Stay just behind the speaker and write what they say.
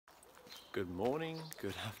Good morning,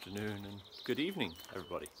 good afternoon and good evening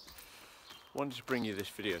everybody. Wanted to bring you this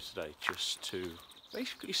video today just to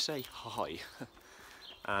basically say hi.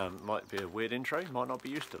 Might be a weird intro, might not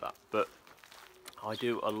be used to that, but I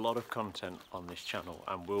do a lot of content on this channel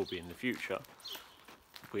and will be in the future,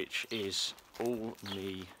 which is all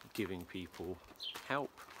me giving people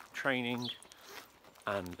help, training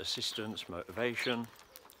and assistance, motivation.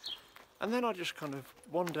 And then I just kind of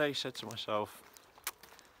one day said to myself,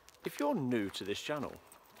 if you're new to this channel,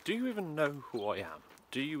 do you even know who I am?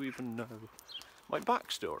 Do you even know my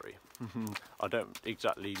backstory? I don't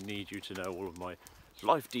exactly need you to know all of my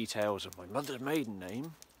life details of my mother's maiden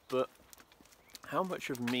name, but how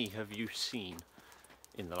much of me have you seen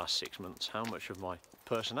in the last 6 months? How much of my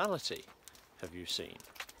personality have you seen?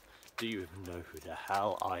 Do you even know who the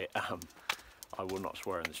hell I am? I will not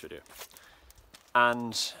swear in this video.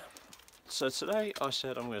 And so today I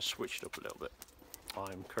said I'm going to switch it up a little bit.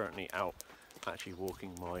 I'm currently out actually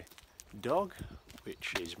walking my dog,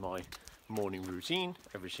 which is my morning routine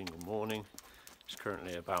every single morning. It's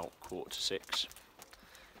currently about 5:45,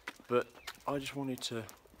 but I just wanted to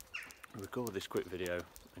record this quick video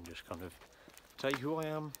and just kind of tell you who I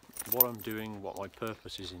am, what I'm doing, what my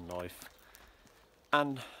purpose is in life,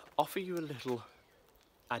 and offer you a little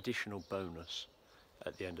additional bonus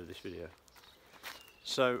at the end of this video.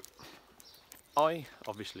 So I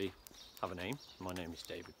obviously have a name. My name is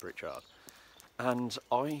David Pritchard, and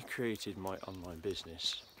I created my online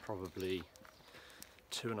business probably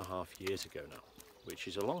 2.5 years ago now, which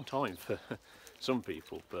is a long time for some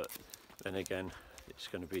people, but then again it's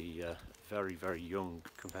going to be very, very young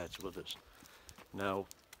compared to others. Now,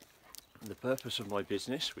 the purpose of my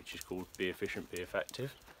business, which is called Be Efficient, Be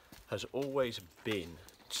Effective, has always been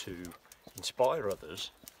to inspire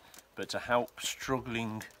others, but to help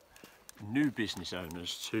struggling new business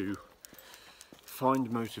owners to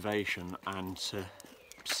find motivation and to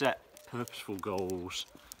set purposeful goals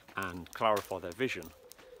and clarify their vision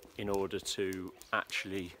in order to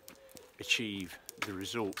actually achieve the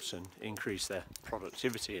results and increase their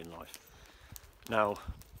productivity in life. Now,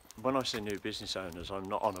 when I say new business owners, I'm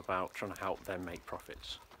not on about trying to help them make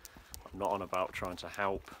profits. I'm not on about trying to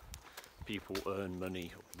help people earn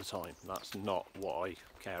money all the time. That's not what I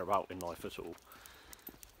care about in life at all.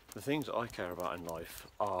 The things that I care about in life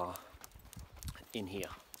are in here.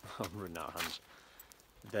 I'm running out of hands.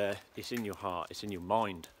 There, it's in your heart, it's in your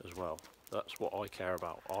mind as well. That's what I care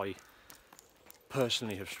about. I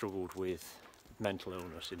personally have struggled with mental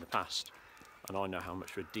illness in the past, and I know how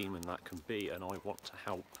much of a demon that can be, and I want to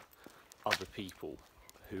help other people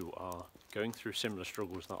who are going through similar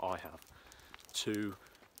struggles that I have to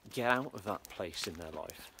get out of that place in their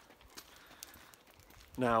life.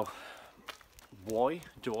 Now, why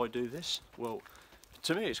do I do this? Well,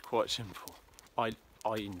 to me it's quite simple.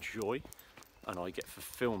 I enjoy and I get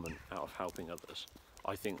fulfilment out of helping others.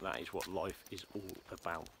 I think that is what life is all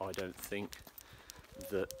about. I don't think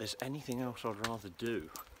that there's anything else I'd rather do.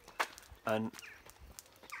 And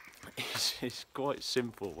it's quite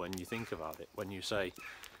simple when you think about it. When you say,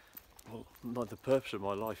 well, the purpose of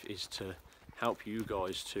my life is to help you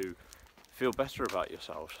guys to feel better about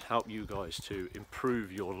yourselves, help you guys to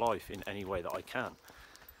improve your life in any way that I can.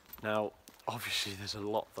 Now, obviously there's a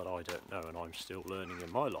lot that I don't know and I'm still learning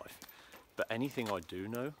in my life, but anything I do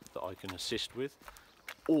know that I can assist with,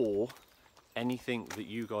 or anything that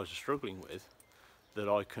you guys are struggling with that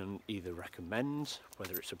I can either recommend,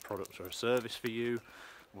 whether it's a product or a service for you,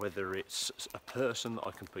 whether it's a person that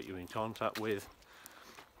I can put you in contact with,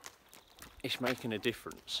 it's making a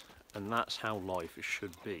difference. And that's how life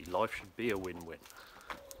should be. Life should be a win-win.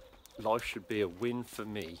 Life should be a win for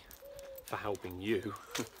me for helping you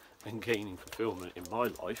and gaining fulfillment in my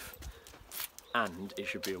life, and it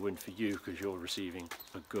should be a win for you because you're receiving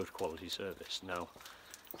a good quality service. Now,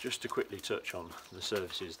 just to quickly touch on the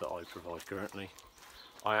services that I provide currently,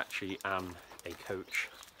 I actually am a coach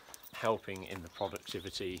helping in the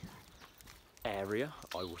productivity area,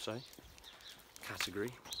 I will say,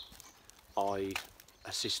 category. I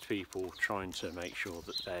assist people trying to make sure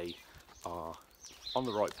that they are on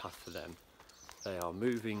the right path for them. They are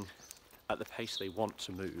moving at the pace they want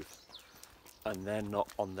to move, and they're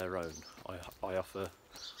not on their own. I offer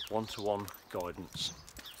one-to-one guidance,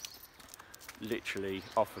 literally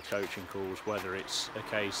offer coaching calls, whether it's a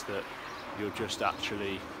case that you're just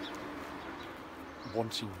actually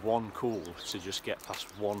wanting one call to just get past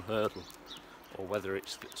one hurdle, or whether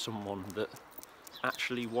it's someone that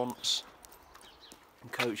actually wants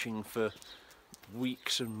coaching for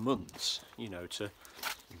weeks and months, you know, to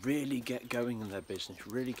really get going in their business,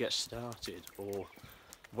 really get started, or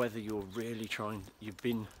whether you've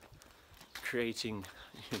been creating,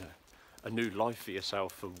 you know, a new life for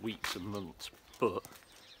yourself for weeks and months, but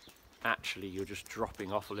actually you're just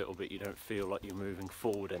dropping off a little bit, you don't feel like you're moving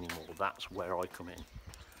forward anymore. That's where I come in.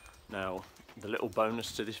 Now, the little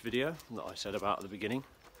bonus to this video that I said about at the beginning,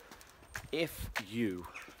 if you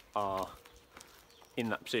are in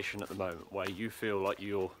that position at the moment where you feel like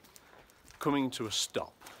you're coming to a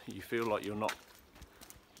stop, you feel like you're not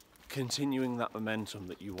continuing that momentum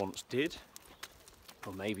that you once did,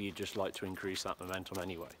 or maybe you'd just like to increase that momentum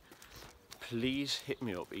anyway, please hit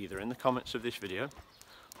me up either in the comments of this video,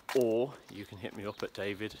 or you can hit me up at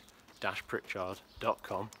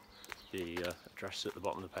david-pritchard.com, the address at the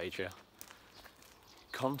bottom of the page here.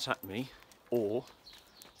 Contact me or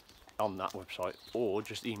on that website, or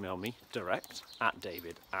just email me direct at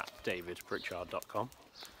david@davidpritchard.com,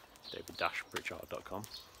 david-pritchard.com.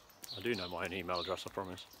 I do know my own email address, I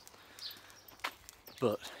promise.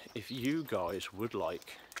 But if you guys would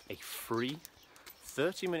like a free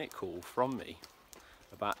 30-minute call from me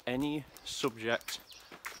about any subject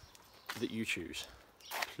that you choose,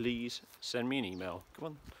 please send me an email. Come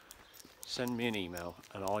on, send me an email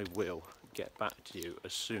and I will get back to you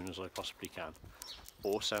as soon as I possibly can.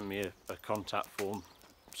 Or send me a contact form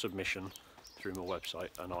submission through my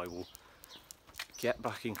website and I will get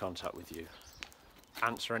back in contact with you,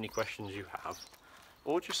 answer any questions you have,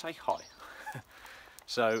 or just say hi.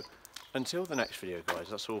 So until the next video, guys,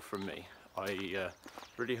 that's all from me. I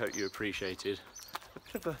really hope you appreciated a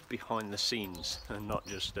bit of a behind the scenes and not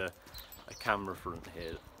just a camera front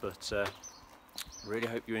here, but really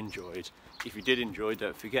hope you enjoyed. If you did enjoy,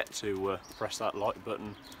 don't forget to press that like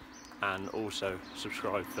button and also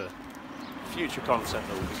subscribe for future content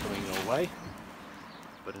that will be coming your way.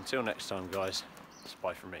 But until next time, guys, it's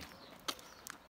bye from me.